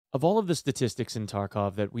Of all of the statistics in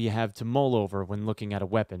Tarkov that we have to mull over when looking at a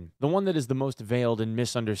weapon, the one that is the most veiled and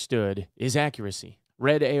misunderstood is accuracy.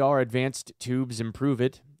 Red AR advanced tubes improve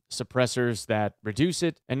it, suppressors that reduce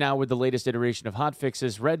it, and now with the latest iteration of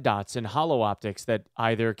hotfixes, red dots and hollow optics that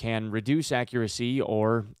either can reduce accuracy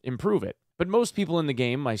or improve it. But most people in the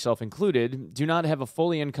game, myself included, do not have a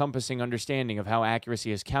fully encompassing understanding of how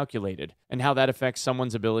accuracy is calculated and how that affects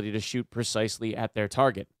someone's ability to shoot precisely at their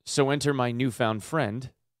target. So enter my newfound friend,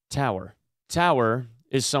 Tower. Tower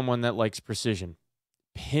is someone that likes precision.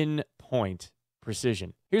 Pinpoint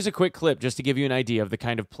precision. Here's a quick clip just to give you an idea of the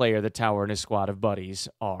kind of player that Tower and his squad of buddies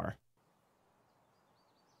are.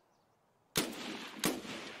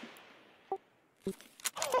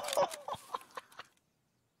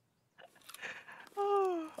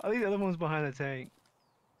 I think the other one's behind the tank.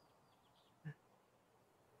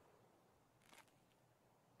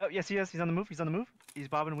 Oh, yes, he's on the move. He's on the move. He's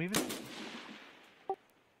bobbing and weaving.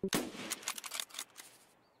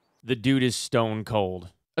 The dude is stone cold.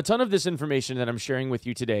 A ton of this information that I'm sharing with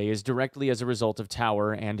you today is directly as a result of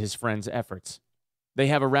Tower and his friends' efforts. They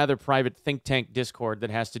have a rather private think tank Discord that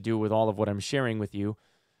has to do with all of what I'm sharing with you,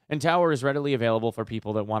 and Tower is readily available for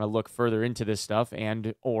people that want to look further into this stuff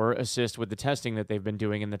and or assist with the testing that they've been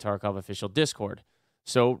doing in the Tarkov official Discord.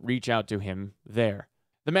 So reach out to him there.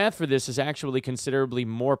 The math for this is actually considerably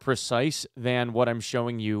more precise than what I'm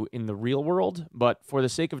showing you in the real world, but for the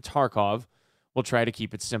sake of Tarkov, we'll try to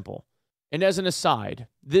keep it simple. And as an aside,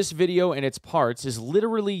 this video and its parts is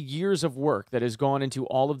literally years of work that has gone into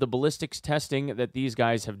all of the ballistics testing that these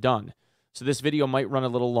guys have done. So this video might run a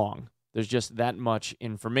little long. There's just that much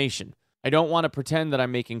information. I don't want to pretend that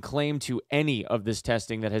I'm making claim to any of this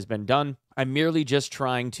testing that has been done. I'm merely just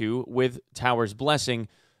trying to, with Tower's blessing,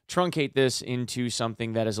 truncate this into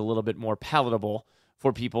something that is a little bit more palatable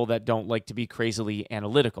for people that don't like to be crazily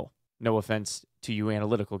analytical. No offense to you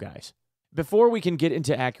analytical guys. Before we can get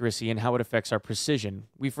into accuracy and how it affects our precision,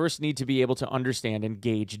 we first need to be able to understand and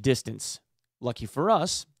gauge distance. Lucky for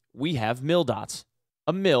us, we have mil dots.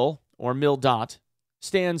 A mil, or mil dot,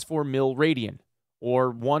 stands for mil radian,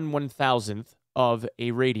 or 1/1000th of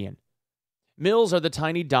a radian. Mils are the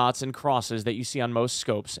tiny dots and crosses that you see on most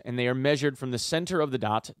scopes, and they are measured from the center of the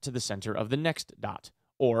dot to the center of the next dot,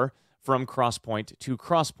 or from crosspoint to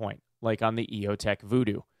crosspoint, like on the EOTech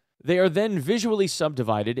Voodoo. They are then visually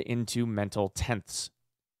subdivided into mental tenths.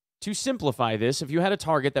 To simplify this, if you had a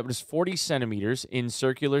target that was 40 centimeters in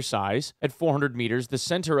circular size, at 400 meters, the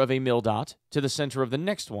center of a mil dot to the center of the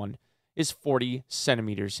next one is 40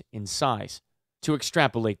 centimeters in size. To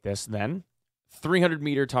extrapolate this, then,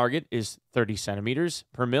 300-meter target is 30 centimeters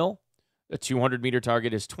per mil, a 200-meter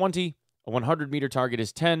target is 20, a 100-meter target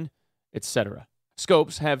is 10, etc.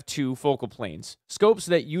 Scopes have two focal planes. Scopes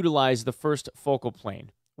that utilize the first focal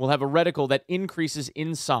plane will have a reticle that increases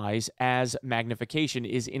in size as magnification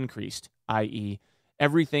is increased, i.e.,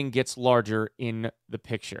 everything gets larger in the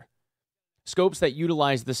picture. Scopes that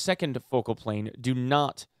utilize the second focal plane do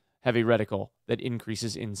not have a reticle that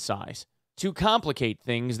increases in size. To complicate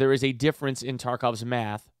things, there is a difference in Tarkov's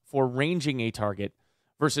math for ranging a target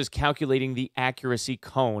versus calculating the accuracy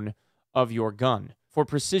cone of your gun. For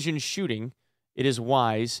precision shooting, it is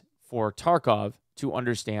wise for Tarkov to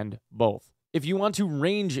understand both. If you want to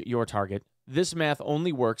range your target, this math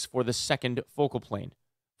only works for the second focal plane.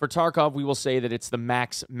 For Tarkov, we will say that it's the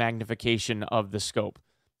max magnification of the scope,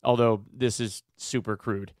 although this is super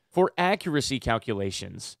crude. For accuracy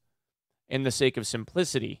calculations, in the sake of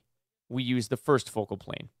simplicity, we use the first focal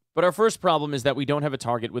plane. But our first problem is that we don't have a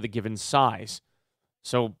target with a given size.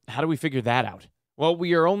 So how do we figure that out? Well,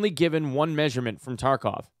 we are only given one measurement from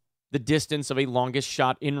Tarkov, the distance of a longest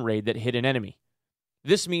shot in raid that hit an enemy.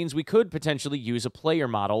 This means we could potentially use a player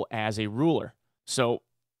model as a ruler. So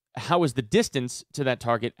how is the distance to that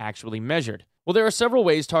target actually measured? Well, there are several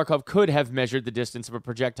ways Tarkov could have measured the distance of a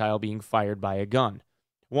projectile being fired by a gun.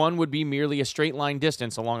 One would be merely a straight line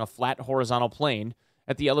distance along a flat horizontal plane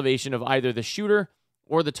at the elevation of either the shooter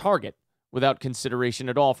or the target, without consideration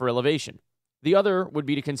at all for elevation. The other would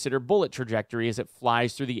be to consider bullet trajectory as it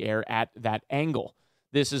flies through the air at that angle.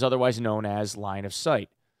 This is otherwise known as line of sight.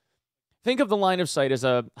 Think of the line of sight as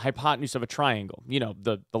a hypotenuse of a triangle,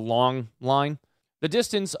 the long line. The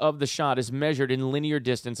distance of the shot is measured in linear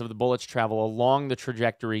distance of the bullet's travel along the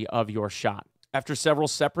trajectory of your shot. After several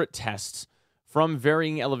separate tests from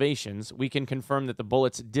varying elevations, we can confirm that the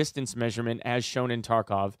bullet's distance measurement, as shown in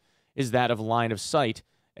Tarkov, is that of line of sight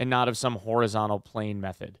and not of some horizontal plane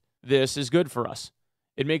method. This is good for us.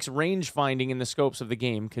 It makes range finding in the scopes of the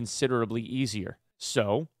game considerably easier.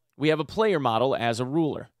 So, we have a player model as a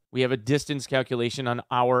ruler. We have a distance calculation on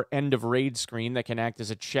our end of raid screen that can act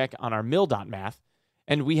as a check on our mil dot math,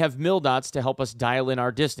 And we have mil dots to help us dial in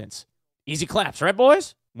our distance. Easy claps, right,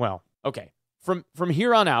 boys? Well, okay. From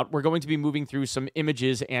here on out, we're going to be moving through some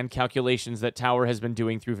images and calculations that Tower has been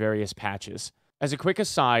doing through various patches. As a quick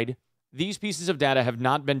aside, these pieces of data have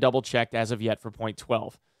not been double-checked as of yet for point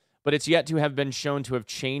 12, but it's yet to have been shown to have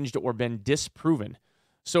changed or been disproven.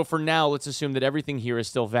 So for now, let's assume that everything here is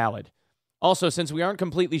still valid. Also, since we aren't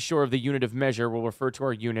completely sure of the unit of measure, we'll refer to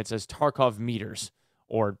our units as Tarkov meters,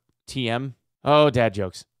 or TM. Oh, dad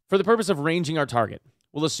jokes. For the purpose of ranging our target,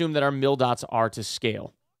 we'll assume that our mil dots are to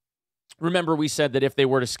scale. Remember, we said that if they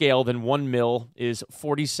were to scale, then 1 mil is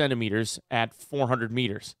 40 centimeters at 400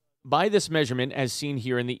 meters. By this measurement, as seen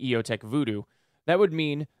here in the EOTech Voodoo, that would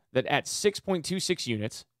mean that at 6.26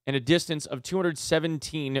 units and a distance of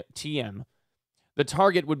 217 TM, the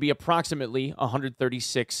target would be approximately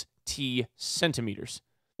 136 T centimeters,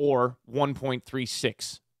 or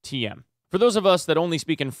 1.36 TM. For those of us that only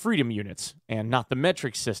speak in freedom units and not the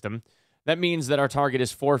metric system, that means that our target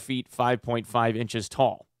is 4 feet 5.5 inches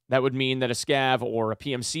tall. That would mean that a scav or a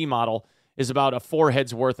PMC model is about a 4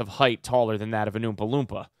 heads worth of height taller than that of an Oompa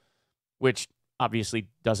Loompa, which obviously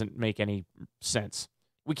doesn't make any sense.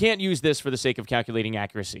 We can't use this for the sake of calculating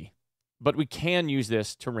accuracy, but we can use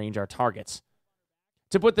this to range our targets.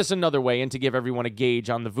 To put this another way and to give everyone a gauge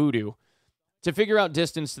on the Voodoo, to figure out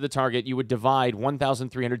distance to the target, you would divide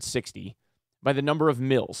 1,360 by the number of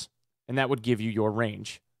mils, and that would give you your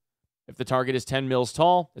range. If the target is 10 mils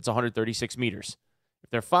tall, it's 136 meters. If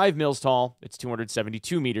they're 5 mils tall, it's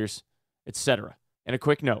 272 meters, etc. And a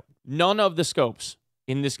quick note, none of the scopes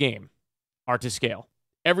in this game are to scale.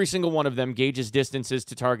 Every single one of them gauges distances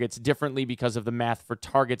to targets differently because of the math for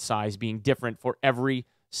target size being different for every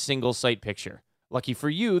single sight picture. Lucky for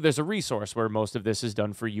you, there's a resource where most of this is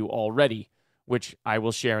done for you already, which I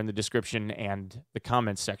will share in the description and the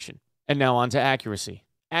comments section. And now on to accuracy.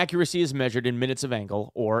 Accuracy is measured in minutes of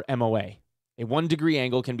angle, or MOA. A 1 degree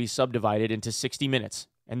angle can be subdivided into 60 minutes,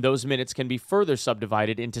 and those minutes can be further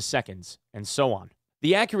subdivided into seconds, and so on.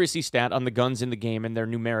 The accuracy stat on the guns in the game and their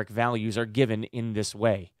numeric values are given in this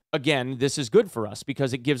way. Again, this is good for us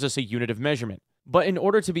because it gives us a unit of measurement. But in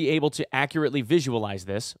order to be able to accurately visualize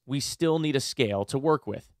this, we still need a scale to work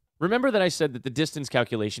with. Remember that I said that the distance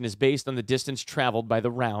calculation is based on the distance traveled by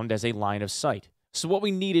the round as a line of sight. So what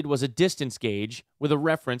we needed was a distance gauge with a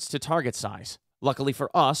reference to target size. Luckily for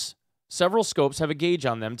us, several scopes have a gauge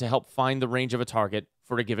on them to help find the range of a target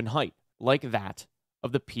for a given height, like that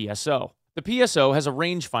of the PSO. The PSO has a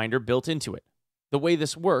rangefinder built into it. The way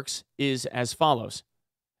this works is as follows.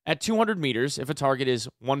 At 200 meters, if a target is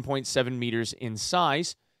 1.7 meters in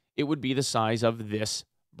size, it would be the size of this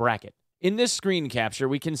bracket. In this screen capture,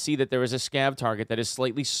 we can see that there is a scav target that is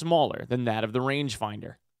slightly smaller than that of the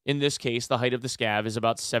rangefinder. In this case, the height of the scav is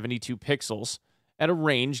about 72 pixels at a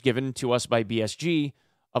range given to us by BSG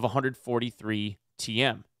of 143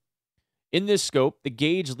 TM. In this scope, the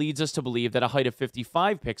gauge leads us to believe that a height of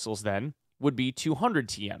 55 pixels then would be 200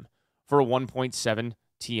 TM for a 1.7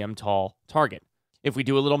 TM tall target. If we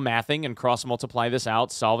do a little mathing and cross-multiply this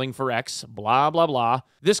out, solving for X, blah, blah, blah,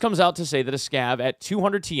 this comes out to say that a scav at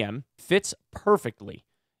 200 TM fits perfectly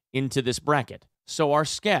into this bracket. So our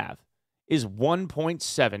scav is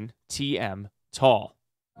 1.7 TM tall.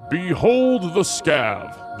 Behold the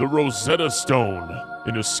scav, the Rosetta Stone,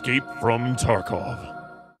 in Escape from Tarkov.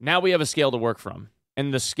 Now we have a scale to work from,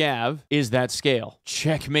 and the scav is that scale.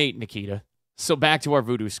 Checkmate, Nikita. So back to our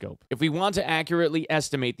Voodoo scope. If we want to accurately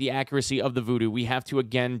estimate the accuracy of the Voodoo, we have to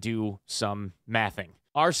again do some mathing.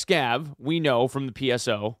 Our scav, we know from the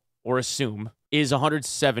PSO, or assume, is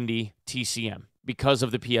 170 TCM because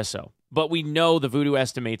of the PSO. But we know the Voodoo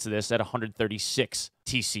estimates this at 136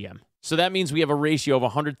 TCM. So that means we have a ratio of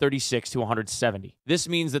 136 to 170. This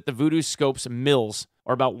means that the Voodoo scope's mils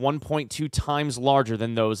are about 1.2 times larger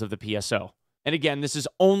than those of the PSO. And again, this is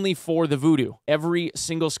only for the Voodoo. Every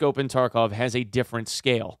single scope in Tarkov has a different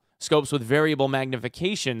scale. Scopes with variable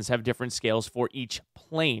magnifications have different scales for each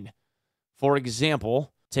plane. For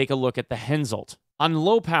example, take a look at the Henselt. On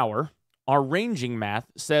low power, our ranging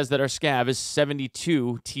math says that our scav is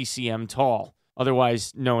 72 TCM tall,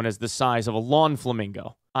 otherwise known as the size of a lawn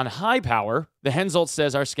flamingo. On high power, the Henselt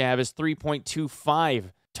says our scav is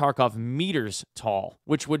 3.25 Tarkov meters tall,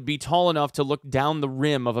 which would be tall enough to look down the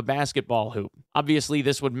rim of a basketball hoop. Obviously,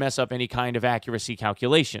 this would mess up any kind of accuracy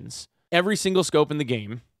calculations. Every single scope in the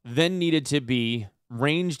game then needed to be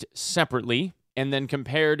ranged separately and then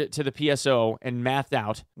compared to the PSO and mathed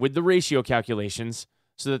out with the ratio calculations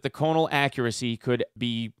so that the conal accuracy could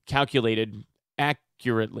be calculated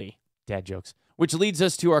accurately. Dad jokes. Which leads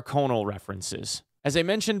us to our conal references. As I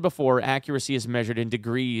mentioned before, accuracy is measured in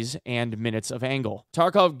degrees and minutes of angle.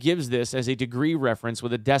 Tarkov gives this as a degree reference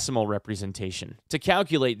with a decimal representation. To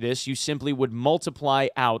calculate this, you simply would multiply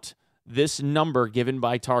out this number given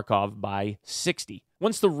by Tarkov by 60.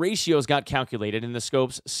 Once the ratios got calculated and the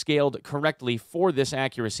scopes scaled correctly for this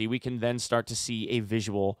accuracy, we can then start to see a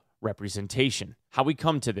visual representation. How we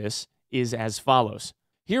come to this is as follows.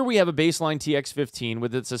 Here we have a baseline TX15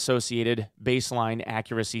 with its associated baseline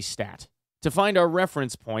accuracy stat. To find our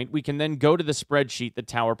reference point, we can then go to the spreadsheet that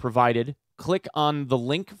Tower provided, click on the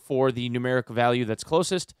link for the numeric value that's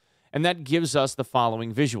closest, and that gives us the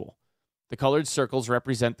following visual. The colored circles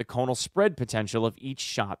represent the conal spread potential of each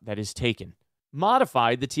shot that is taken.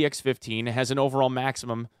 Modified, the TX15 has an overall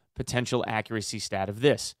maximum potential accuracy stat of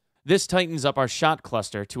this. This tightens up our shot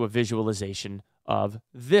cluster to a visualization of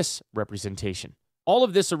this representation. All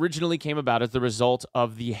of this originally came about as the result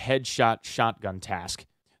of the headshot shotgun task.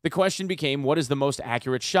 The question became, what is the most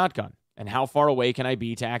accurate shotgun? And how far away can I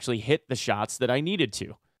be to actually hit the shots that I needed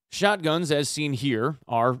to? Shotguns, as seen here,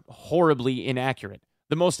 are horribly inaccurate.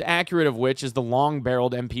 The most accurate of which is the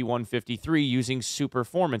long-barreled MP153 using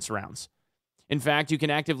Superformance rounds. In fact, you can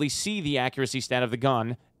actively see the accuracy stat of the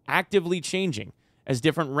gun actively changing as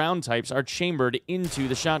different round types are chambered into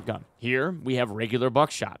the shotgun. Here, we have regular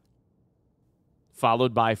buckshot,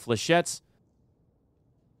 followed by flechettes,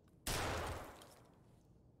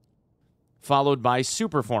 followed by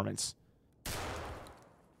Superformance,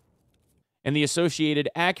 and the associated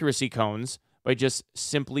accuracy cones by just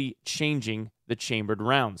simply changing the chambered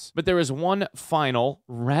rounds. But there is one final,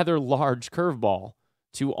 rather large curveball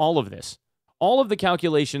to all of this. All of the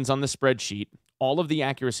calculations on the spreadsheet, all of the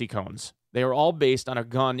accuracy cones, they are all based on a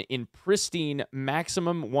gun in pristine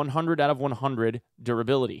maximum 100 out of 100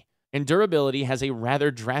 durability. And durability has a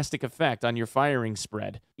rather drastic effect on your firing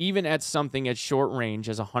spread, even at something as short range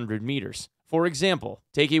as 100 meters. For example,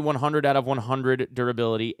 take a 100 out of 100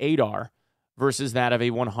 durability ADAR versus that of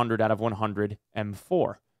a 100 out of 100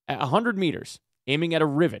 M4. At 100 meters, aiming at a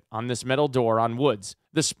rivet on this metal door on woods,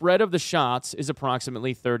 the spread of the shots is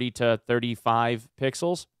approximately 30 to 35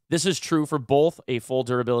 pixels. This is true for both a full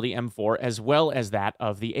durability M4 as well as that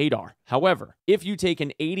of the ADAR. However, if you take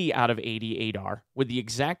an 80 out of 80 ADAR with the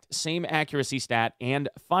exact same accuracy stat and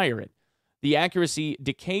fire it, the accuracy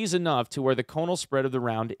decays enough to where the conal spread of the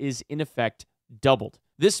round is in effect doubled.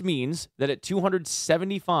 This means that at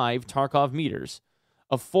 275 Tarkov meters,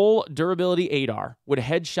 a full durability ADAR would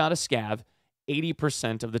headshot a scav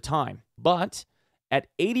 80% of the time. But at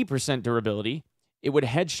 80% durability, it would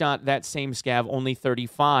headshot that same scav only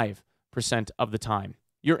 35% of the time.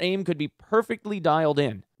 Your aim could be perfectly dialed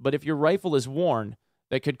in, but if your rifle is worn,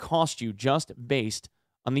 that could cost you just based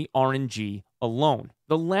on the RNG alone.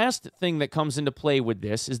 The last thing that comes into play with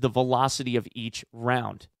this is the velocity of each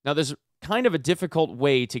round. Now, there's kind of a difficult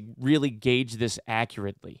way to really gauge this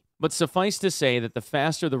accurately, but suffice to say that the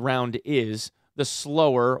faster the round is, the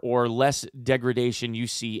slower or less degradation you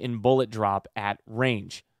see in bullet drop at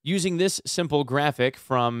range. Using this simple graphic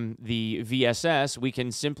from the VSS, we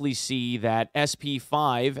can simply see that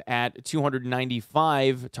SP5 at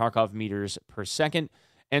 295 Tarkov meters per second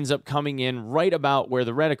ends up coming in right about where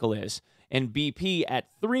the reticle is, and BP at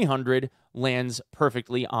 300 lands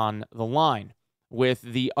perfectly on the line, with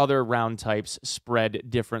the other round types spread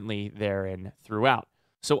differently therein throughout.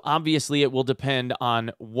 So obviously it will depend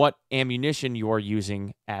on what ammunition you're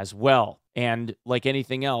using as well. And like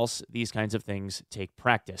anything else, these kinds of things take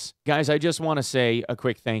practice. Guys, I just want to say a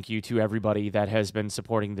quick thank you to everybody that has been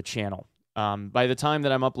supporting the channel. By the time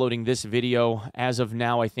that I'm uploading this video, as of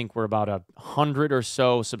now, I think we're about 100 or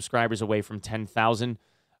so subscribers away from 10,000.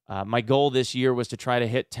 My goal this year was to try to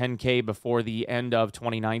hit 10K before the end of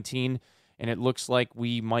 2019, and it looks like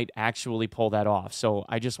we might actually pull that off. So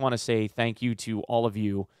I just want to say thank you to all of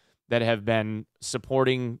you that have been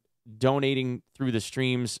supporting, donating through the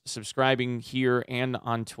streams, subscribing here and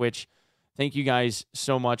on Twitch. Thank you guys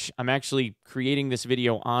so much. I'm actually creating this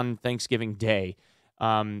video on Thanksgiving Day,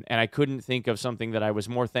 and I couldn't think of something that I was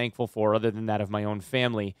more thankful for other than that of my own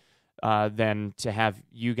family than to have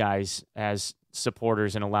you guys as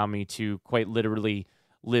supporters and allow me to quite literally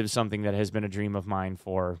live something that has been a dream of mine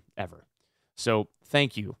forever. So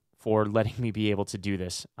thank you for letting me be able to do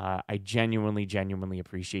this. I genuinely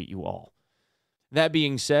appreciate you all. That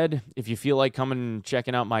being said, if you feel like coming and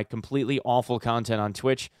checking out my completely awful content on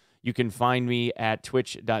Twitch, you can find me at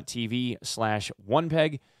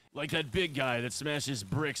twitch.tv/Onepeg. Like that big guy that smashes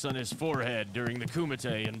bricks on his forehead during the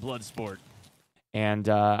Kumite in Bloodsport. And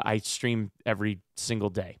I stream every single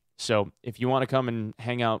day. So if you want to come and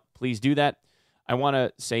hang out, please do that. I want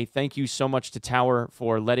to say thank you so much to Tower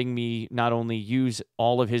for letting me not only use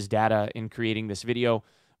all of his data in creating this video,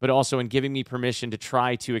 but also in giving me permission to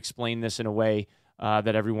try to explain this in a way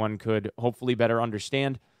that everyone could hopefully better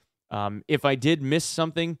understand. If I did miss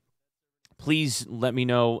something, please let me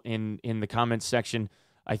know in the comments section.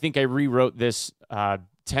 I think I rewrote this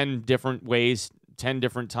 10 different ways, 10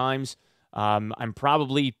 different times. I'm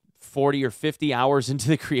probably 40 or 50 hours into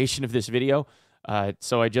the creation of this video.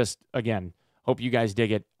 So I just, again, hope you guys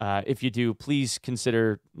dig it. If you do, please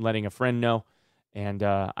consider letting a friend know. And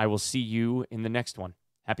I will see you in the next one.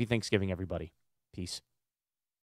 Happy Thanksgiving, everybody. Peace.